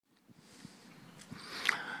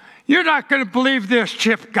You're not going to believe this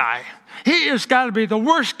Chip guy. He has got to be the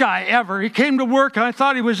worst guy ever. He came to work and I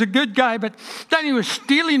thought he was a good guy, but then he was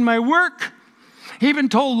stealing my work. He even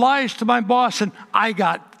told lies to my boss and I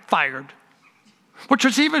got fired. Which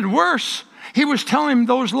was even worse. He was telling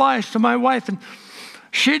those lies to my wife and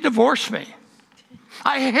she divorced me.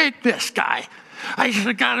 I hate this guy. He's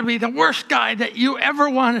got to be the worst guy that you ever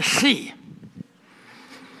want to see.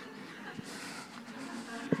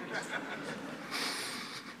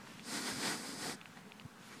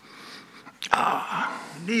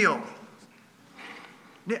 Kneel.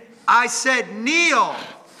 I said kneel.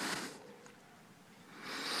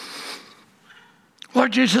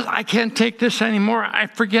 Lord Jesus, I can't take this anymore. I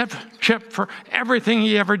forgive Chip for everything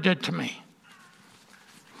he ever did to me.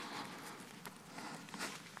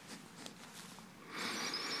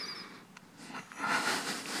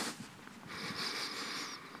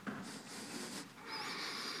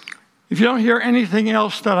 If you don't hear anything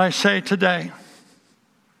else that I say today,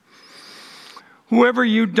 whoever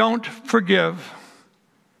you don't forgive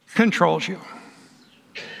controls you.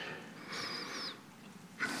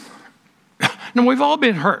 Now, we've all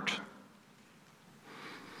been hurt.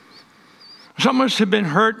 Some of us have been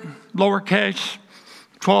hurt, lowercase,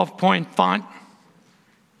 12-point font.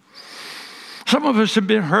 Some of us have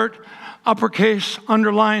been hurt, uppercase,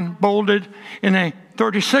 underlined, bolded, in a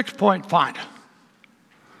 36-point font.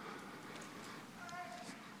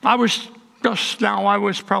 I was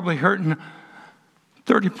probably hurt in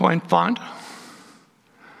 30-point font.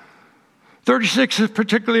 36 is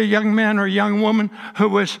particularly a young man or a young woman who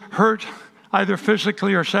was hurt either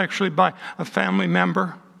physically or sexually by a family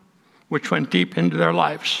member, which went deep into their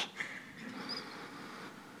lives.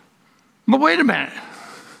 But wait a minute.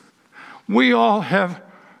 We all have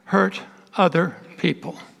hurt other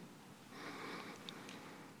people.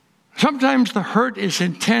 Sometimes the hurt is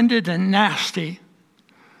intended and nasty.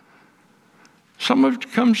 Some of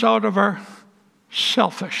it comes out of our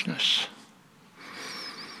selfishness.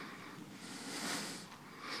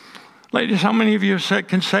 Ladies, how many of you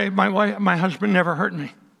can say, my husband never hurt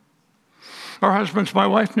me? Our husbands, my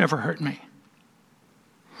wife never hurt me.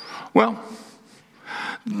 Well,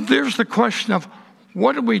 there's the question of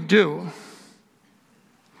what do we do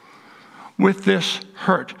with this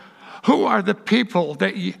hurt? Who are the people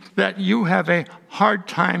that you have a hard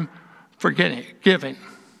time forgiving?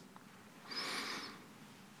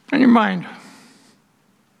 In your mind,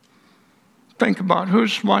 think about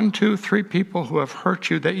who's 1, 2, 3 people who have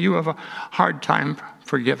hurt you that you have a hard time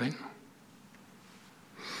forgiving.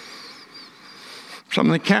 Some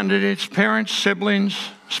of the candidates, parents, siblings,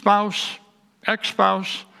 spouse,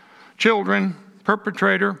 ex-spouse, children,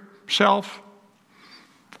 perpetrator, self,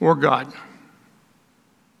 or God.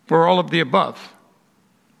 Or all of the above.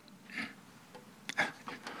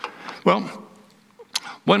 Well,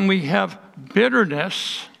 when we have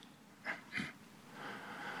bitterness,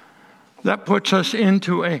 that puts us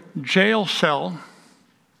into a jail cell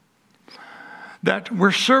that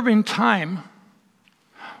we're serving time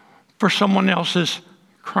for someone else's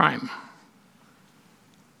crime.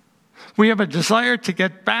 We have a desire to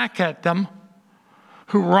get back at them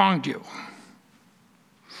who wronged you.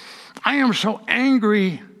 I am so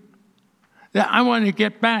angry that I want to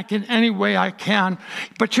get back in any way I can.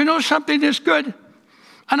 But you know something is good?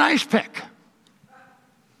 An ice pick.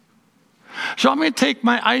 So I'm going to take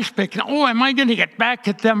my ice pick and, am I going to get back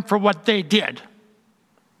at them for what they did?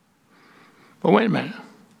 But wait a minute.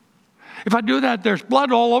 If I do that, there's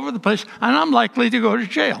blood all over the place, and I'm likely to go to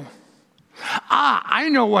jail. I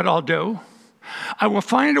know what I'll do. I will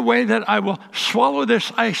find a way that I will swallow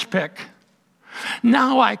this ice pick.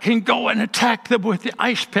 Now I can go and attack them with the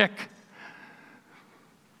ice pick,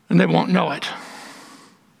 and they won't know it.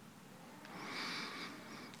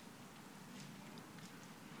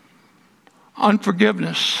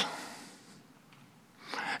 Unforgiveness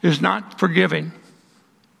is not forgiving.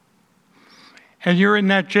 And you're in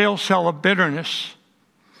that jail cell of bitterness,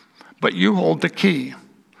 but you hold the key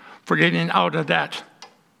for getting out of that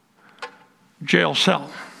jail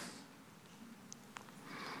cell.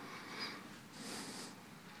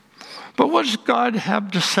 But what does God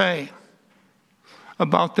have to say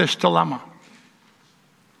about this dilemma?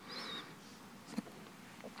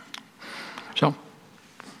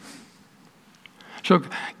 So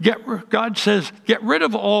God says, get rid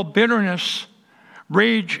of all bitterness,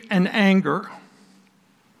 rage, and anger,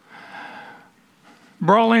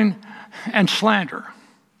 brawling, and slander,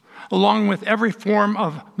 along with every form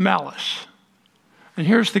of malice. And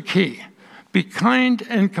here's the key. Be kind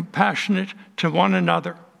and compassionate to one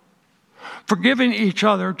another, forgiving each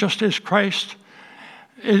other just as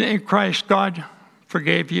in Christ God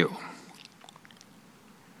forgave you.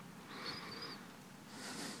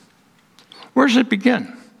 Where does it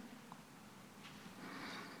begin?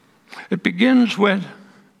 It begins when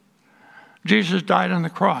Jesus died on the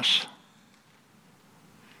cross.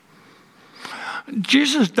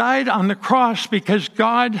 Jesus died on the cross because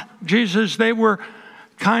God, Jesus, they were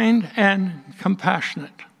kind and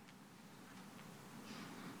compassionate.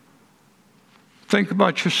 Think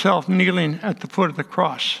about yourself kneeling at the foot of the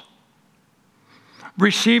cross,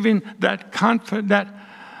 receiving that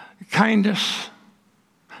kindness,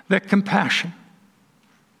 that compassion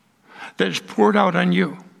that is poured out on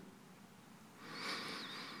you.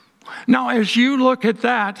 Now, as you look at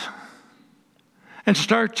that and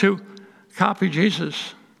start to copy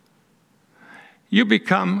Jesus, you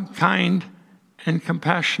become kind and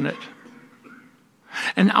compassionate.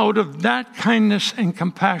 And out of that kindness and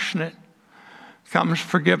compassionate comes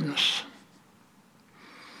forgiveness.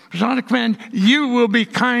 It's not a command, you will be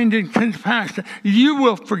kind and compassionate. You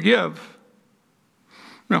will forgive.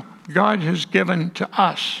 No, God has given to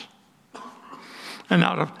us. And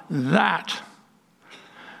out of that,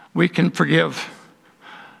 we can forgive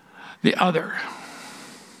the other.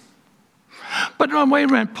 But wait a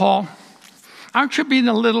minute, Paul. Aren't you being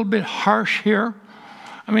a little bit harsh here?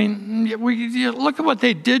 I mean, look at what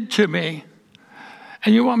they did to me,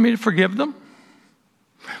 and you want me to forgive them?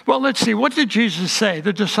 Well, let's see. What did Jesus say?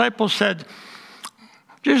 The disciples said,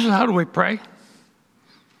 Jesus, how do we pray?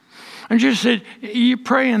 And Jesus said, you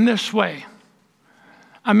pray in this way.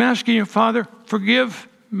 I'm asking you, Father, forgive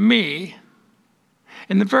me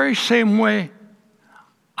in the very same way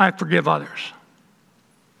I forgive others.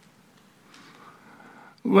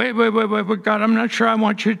 Wait, God, I'm not sure I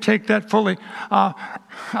want you to take that fully,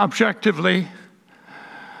 objectively.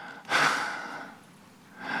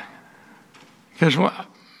 Because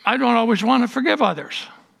I don't always want to forgive others.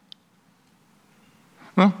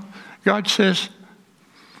 Well, God says,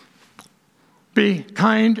 be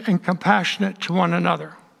kind and compassionate to one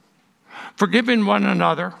another, forgiving one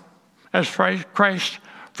another as Christ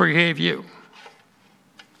forgave you.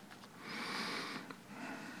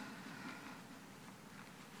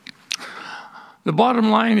 The bottom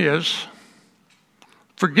line is,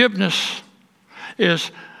 forgiveness is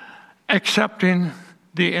accepting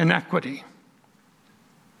the inequity.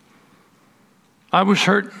 I was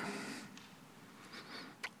hurt.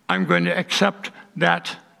 I'm going to accept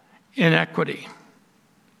that inequity,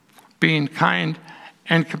 being kind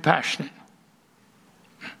and compassionate.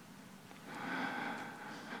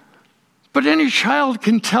 But any child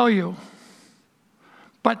can tell you,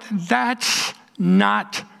 but that's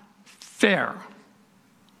not fair.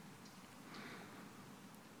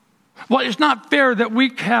 Well, it's not fair that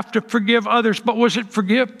we have to forgive others, but was it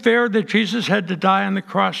fair that Jesus had to die on the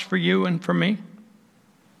cross for you and for me?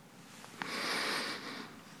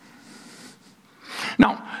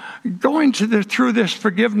 Now, going through this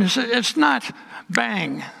forgiveness, it's not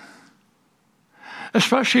bang.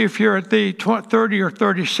 Especially if you're at the 30 or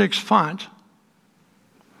 36 font.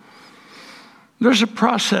 There's a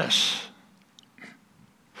process.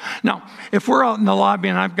 Now, if we're out in the lobby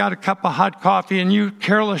and I've got a cup of hot coffee and you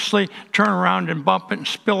carelessly turn around and bump it and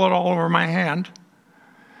spill it all over my hand,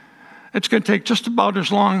 it's going to take just about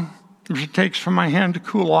as long as it takes for my hand to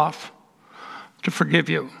cool off to forgive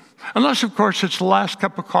you. Unless, of course, it's the last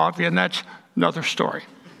cup of coffee, and that's another story.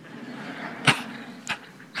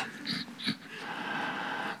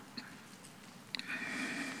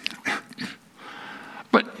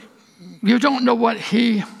 But you don't know what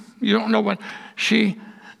she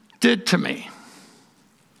did to me.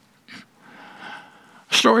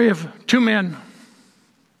 Story of two men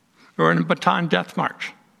who were in a Bataan death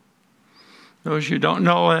march. Those you don't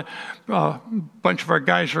know, a bunch of our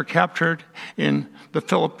guys were captured in the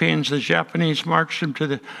Philippines. The Japanese marched them to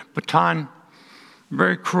the Bataan.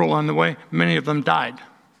 Very cruel on the way. Many of them died.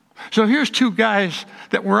 So here's two guys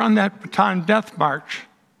that were on that Bataan death march.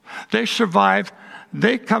 They survive.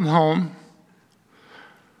 They come home.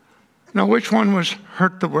 Now, which one was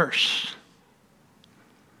hurt the worst?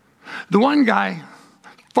 The one guy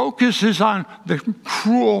focuses on the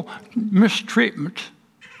cruel mistreatment,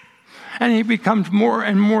 and he becomes more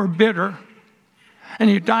and more bitter, and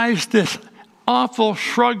he dies this awful,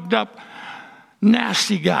 shrugged up,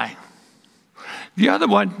 nasty guy. The other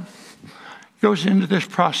one goes into this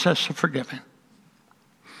process of forgiving,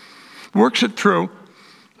 works it through,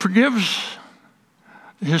 forgives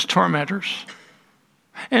his tormentors,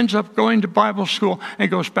 ends up going to Bible school,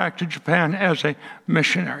 and goes back to Japan as a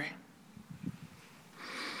missionary.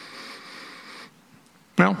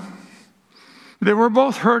 Well, they were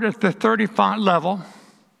both hurt at the 30 font level.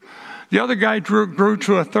 The other guy grew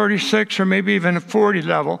to a 36 or maybe even a 40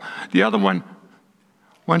 level. The other one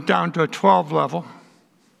went down to a 12 level.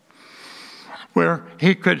 where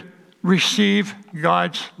he could receive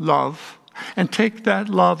God's love and take that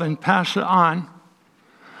love and pass it on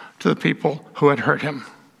to the people who had hurt him.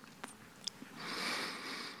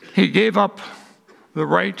 He gave up the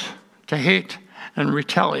right to hate and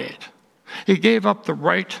retaliate. He gave up the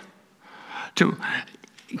right to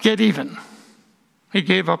get even. He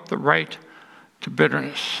gave up the right to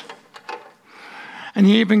bitterness. And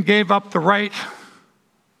he even gave up the right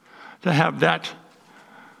to have that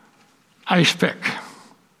ice pick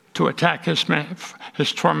to attack his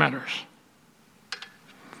tormentors.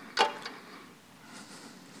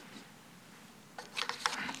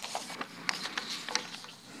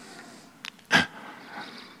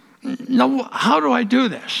 Now, how do I do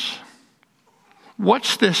this?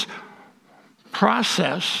 What's this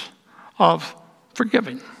process of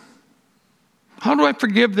forgiving? How do I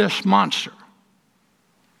forgive this monster?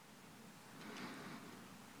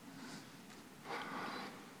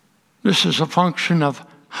 This is a function of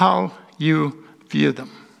how you view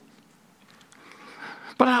them.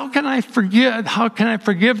 But how can I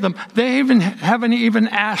forgive them? They haven't even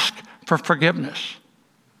asked for forgiveness.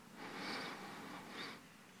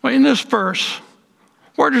 Well, in this verse,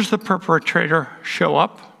 where does the perpetrator show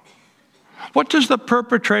up? What does the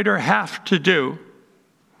perpetrator have to do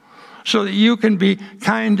so that you can be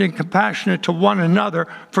kind and compassionate to one another,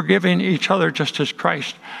 forgiving each other just as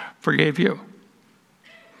Christ forgave you?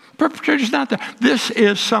 Perpetrator's not there. This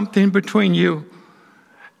is something between you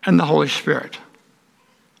and the Holy Spirit.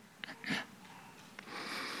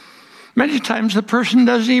 Many times the person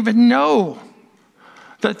doesn't even know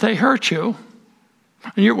that they hurt you,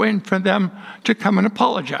 and you're waiting for them to come and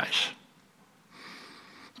apologize.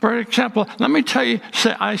 For example, let me tell you,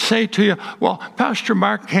 I say to you, well, Pastor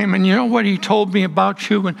Mark came and you know what he told me about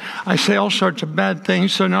you, and I say all sorts of bad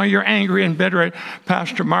things, so now you're angry and bitter at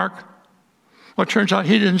Pastor Mark. Well, it turns out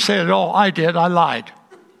he didn't say it at all. I did. I lied.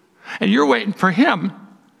 And you're waiting for him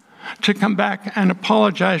to come back and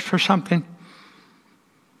apologize for something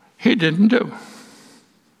he didn't do.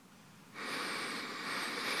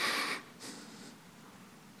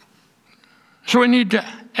 So we need to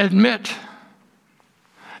admit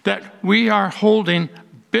that we are holding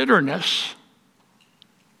bitterness,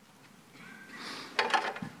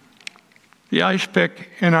 the ice pick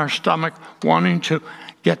in our stomach, wanting to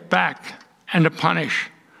get back and to punish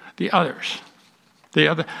the others, the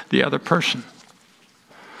other person.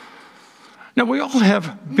 Now, we all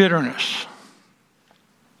have bitterness.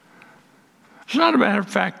 It's not a matter of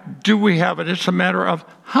fact, do we have it? It's a matter of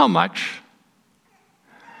how much.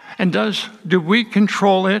 And do we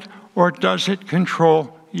control it, or does it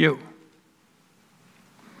control you?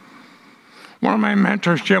 One of my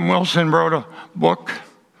mentors, Jim Wilson, wrote a book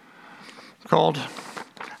called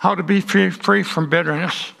How to Be Free from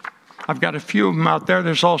Bitterness. I've got a few of them out there.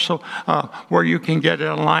 There's also where you can get it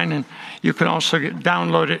online, and you can also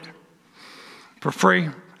download it for free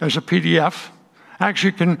as a PDF.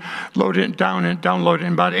 Actually, you can load it down and download it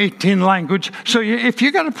in about 18 languages. So if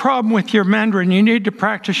you got a problem with your Mandarin, you need to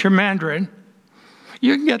practice your Mandarin.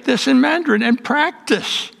 You can get this in Mandarin and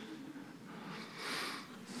practice.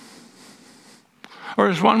 Or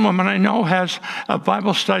as one woman I know has a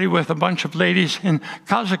Bible study with a bunch of ladies in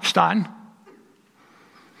Kazakhstan,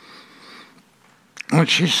 when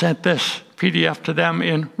she sent this PDF to them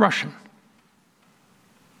in Russian.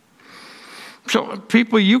 So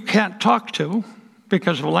people you can't talk to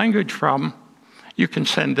because of a language problem, you can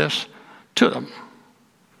send this to them.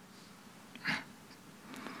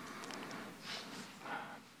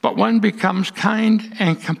 But one becomes kind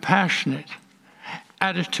and compassionate,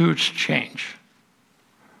 attitudes change.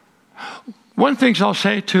 One thing I'll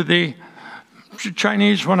say to the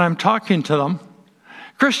Chinese when I'm talking to them,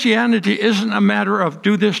 Christianity isn't a matter of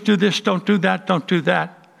do this, don't do that, don't do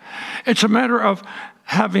that. It's a matter of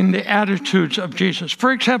having the attitudes of Jesus.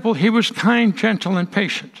 For example, he was kind, gentle, and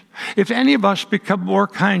patient. If any of us become more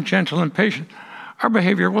kind, gentle, and patient, our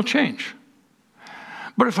behavior will change.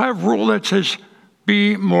 But if I have a rule that says,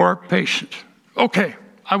 be more patient, okay,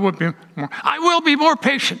 I will be more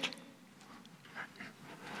patient.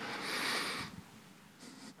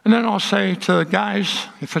 And then I'll say to the guys,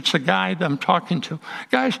 if it's a guy that I'm talking to,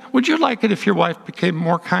 guys, would you like it if your wife became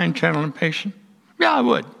more kind, gentle, and patient? Yeah, I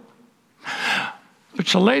would. But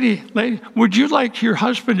it's a lady, would you like your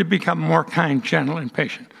husband to become more kind, gentle, and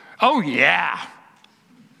patient? Oh, yeah.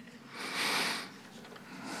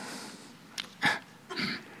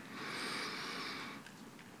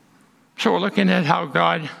 So we're looking at how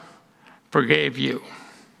God forgave you.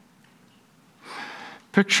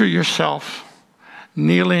 Picture yourself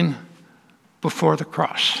kneeling before the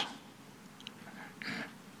cross.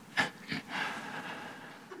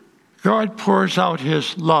 God pours out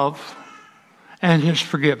his love and his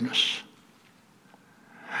forgiveness.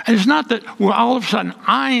 And it's not that, well, all of a sudden,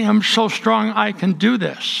 I am so strong I can do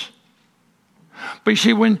this. But you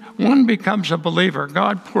see, when one becomes a believer,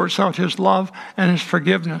 God pours out his love and his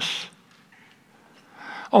forgiveness.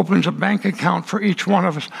 Opens a bank account for each one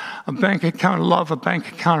of us, a bank account of love, a bank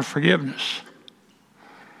account of forgiveness.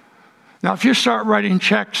 Now, if you start writing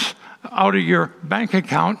checks out of your bank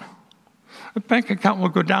account, the bank account will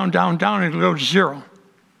go down, down, down, and it'll go to zero.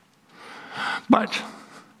 But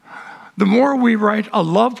the more we write a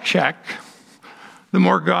love check, the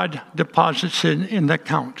more God deposits in the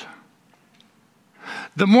account.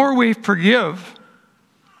 The more we forgive,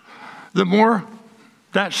 the more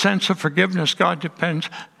that sense of forgiveness God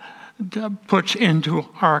puts into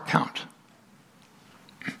our account.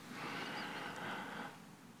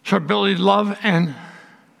 So our ability to love and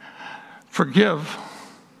forgive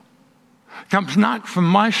comes not from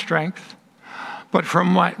my strength, but from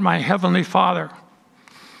my Heavenly Father,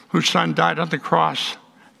 whose Son died on the cross,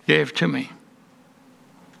 gave to me.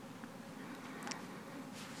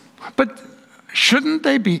 But shouldn't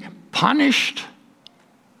they be punished?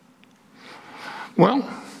 Well,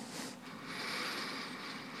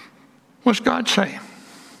 what's God say?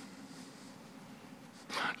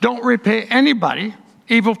 Don't repay anybody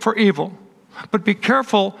evil for evil, but be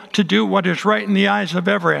careful to do what is right in the eyes of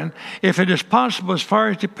everyone. If it is possible, as far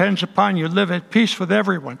as depends upon you, live at peace with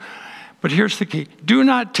everyone. But here's the key. Do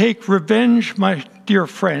not take revenge, my dear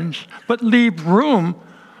friends, but leave room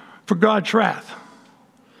for God's wrath.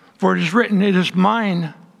 For it is written, it is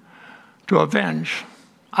mine to avenge.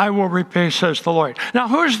 I will repay, says the Lord. Now,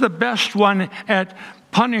 who's the best one at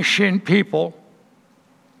punishing people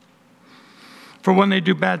for when they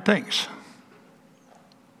do bad things?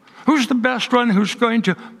 Who's the best one who's going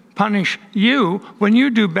to punish you when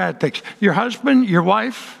you do bad things? Your husband, your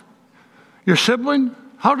wife, your sibling?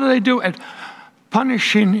 How do they do at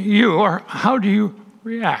punishing you, or how do you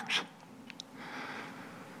react?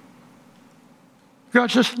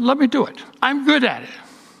 God says, let me do it. I'm good at it.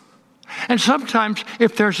 And sometimes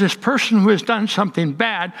if there's this person who has done something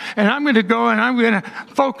bad, and I'm going to go and I'm going to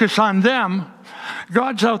focus on them,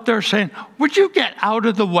 God's out there saying, would you get out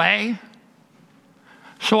of the way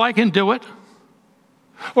so I can do it?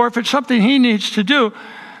 Or if it's something he needs to do,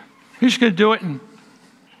 he's going to do it, and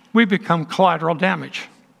we become collateral damage.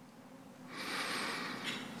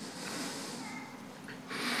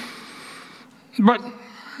 But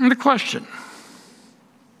the question,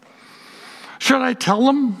 should I tell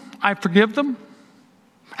them I forgive them?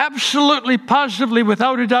 Absolutely, positively,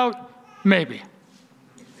 without a doubt, maybe.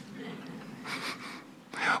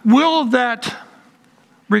 Will that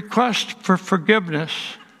request for forgiveness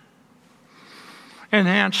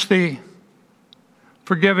enhance the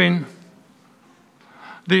forgiving,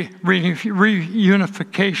 the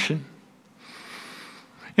reunification,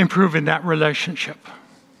 improving that relationship?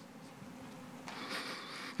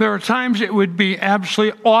 There are times it would be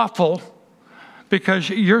absolutely awful because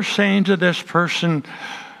you're saying to this person,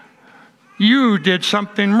 you did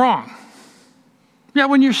something wrong. Yeah,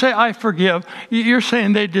 when you say, I forgive, you're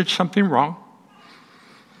saying they did something wrong.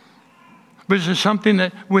 But is it something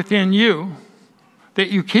that within you, that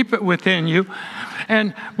you keep it within you?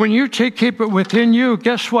 And when you keep it within you,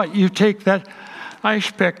 guess what? You take that ice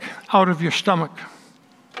pick out of your stomach.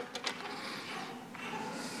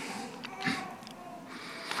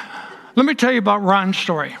 Let me tell you about Ron's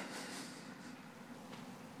story.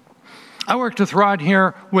 I worked with Ron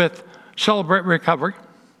here with Celebrate Recovery.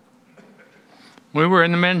 We were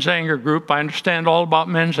in the men's anger group. I understand all about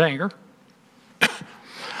men's anger.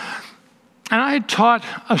 And I had taught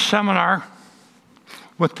a seminar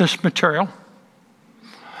with this material.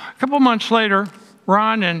 A couple months later,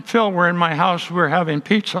 Ron and Phil were in my house. We were having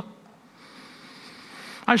pizza.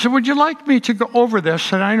 I said, would you like me to go over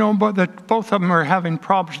this? And I know that both of them are having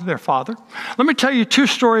problems with their father. Let me tell you two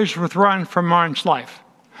stories with Ron from Ron's life.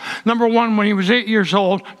 Number one, when he was 8 years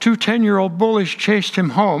old, two 10-year-old bullies chased him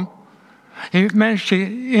home. He managed to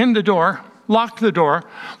in the door, lock the door.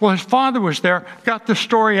 Well, his father was there, got the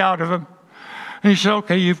story out of him. And he said,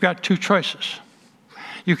 okay, you've got two choices.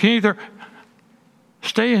 You can either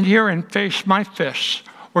stay in here and face my fists,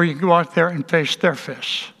 or you can go out there and face their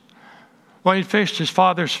fists. Well, he faced his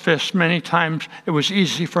father's fists many times. It was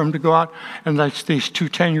easy for him to go out and let these two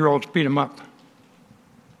 10-year-olds beat him up.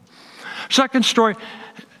 Second story,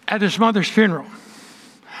 at his mother's funeral.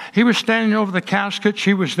 He was standing over the casket.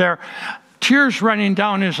 She was there, tears running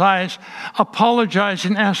down his eyes,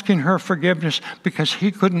 apologizing, asking her forgiveness because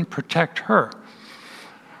he couldn't protect her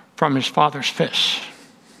from his father's fists.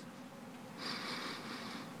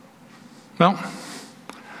 Well,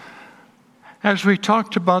 as we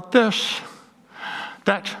talked about this,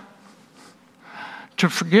 that to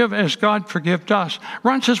forgive as God forgave us.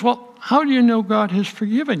 Ron says, well, how do you know God has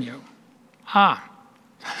forgiven you?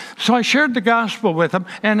 So I shared the gospel with him,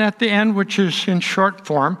 and at the end, which is in short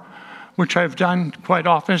form, which I've done quite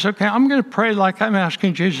often, is okay, I'm going to pray like I'm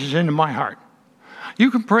asking Jesus into my heart.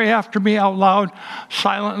 You can pray after me out loud,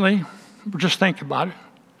 silently, just think about it.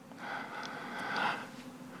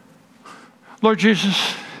 Lord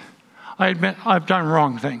Jesus, I admit I've done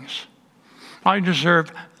wrong things. I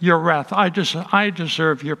deserve your wrath. I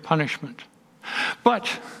deserve your punishment.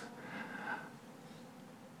 But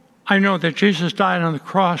I know that Jesus died on the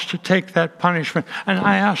cross to take that punishment, and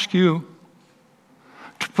I ask you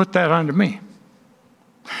to put that onto me.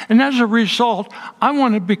 And as a result, I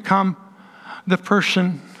want to become the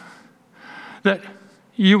person that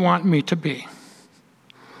you want me to be.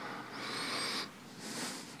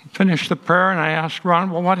 Finished the prayer, and I asked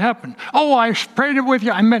Ron, well, what happened? Oh, I prayed it with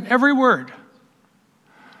you. I meant every word.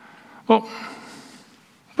 Well,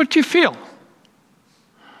 what do you feel?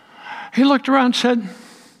 He looked around and said,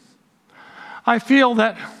 I feel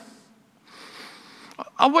that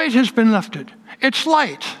a weight has been lifted. It's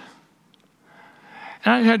light.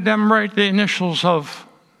 And I had them write the initials of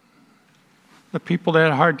the people that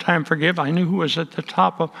had a hard time forgive. I knew who was at the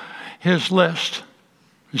top of his list,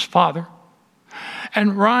 his father.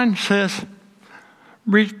 And Ron says,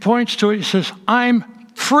 points to it, he says, I'm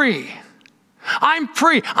free. I'm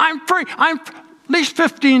free. I'm free. At least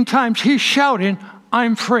 15 times he's shouting,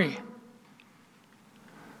 I'm free.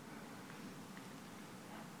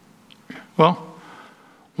 Well,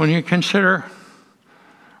 when you consider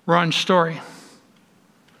Ron's story,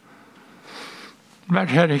 that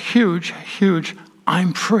had a huge, huge,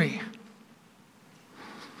 I'm free.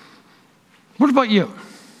 What about you?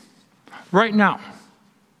 Right now,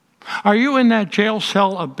 are you in that jail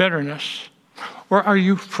cell of bitterness, or are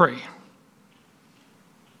you free?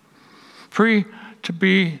 Free to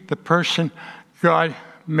be the person God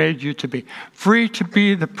made you to be. Free to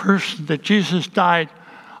be the person that Jesus died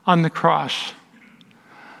on the cross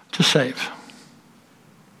to save.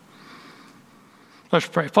 Let's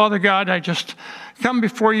pray. Father God, I just come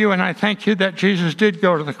before you and I thank you that Jesus did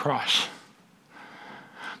go to the cross.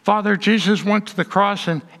 Father, Jesus went to the cross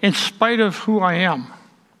and in spite of who I am,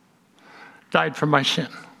 died for my sin.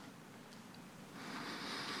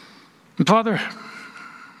 And Father,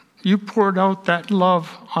 you poured out that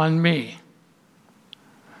love on me.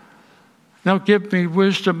 Now give me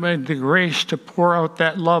wisdom and the grace to pour out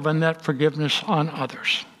that love and that forgiveness on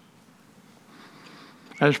others.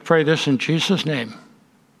 I just pray this in Jesus' name.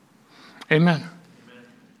 Amen.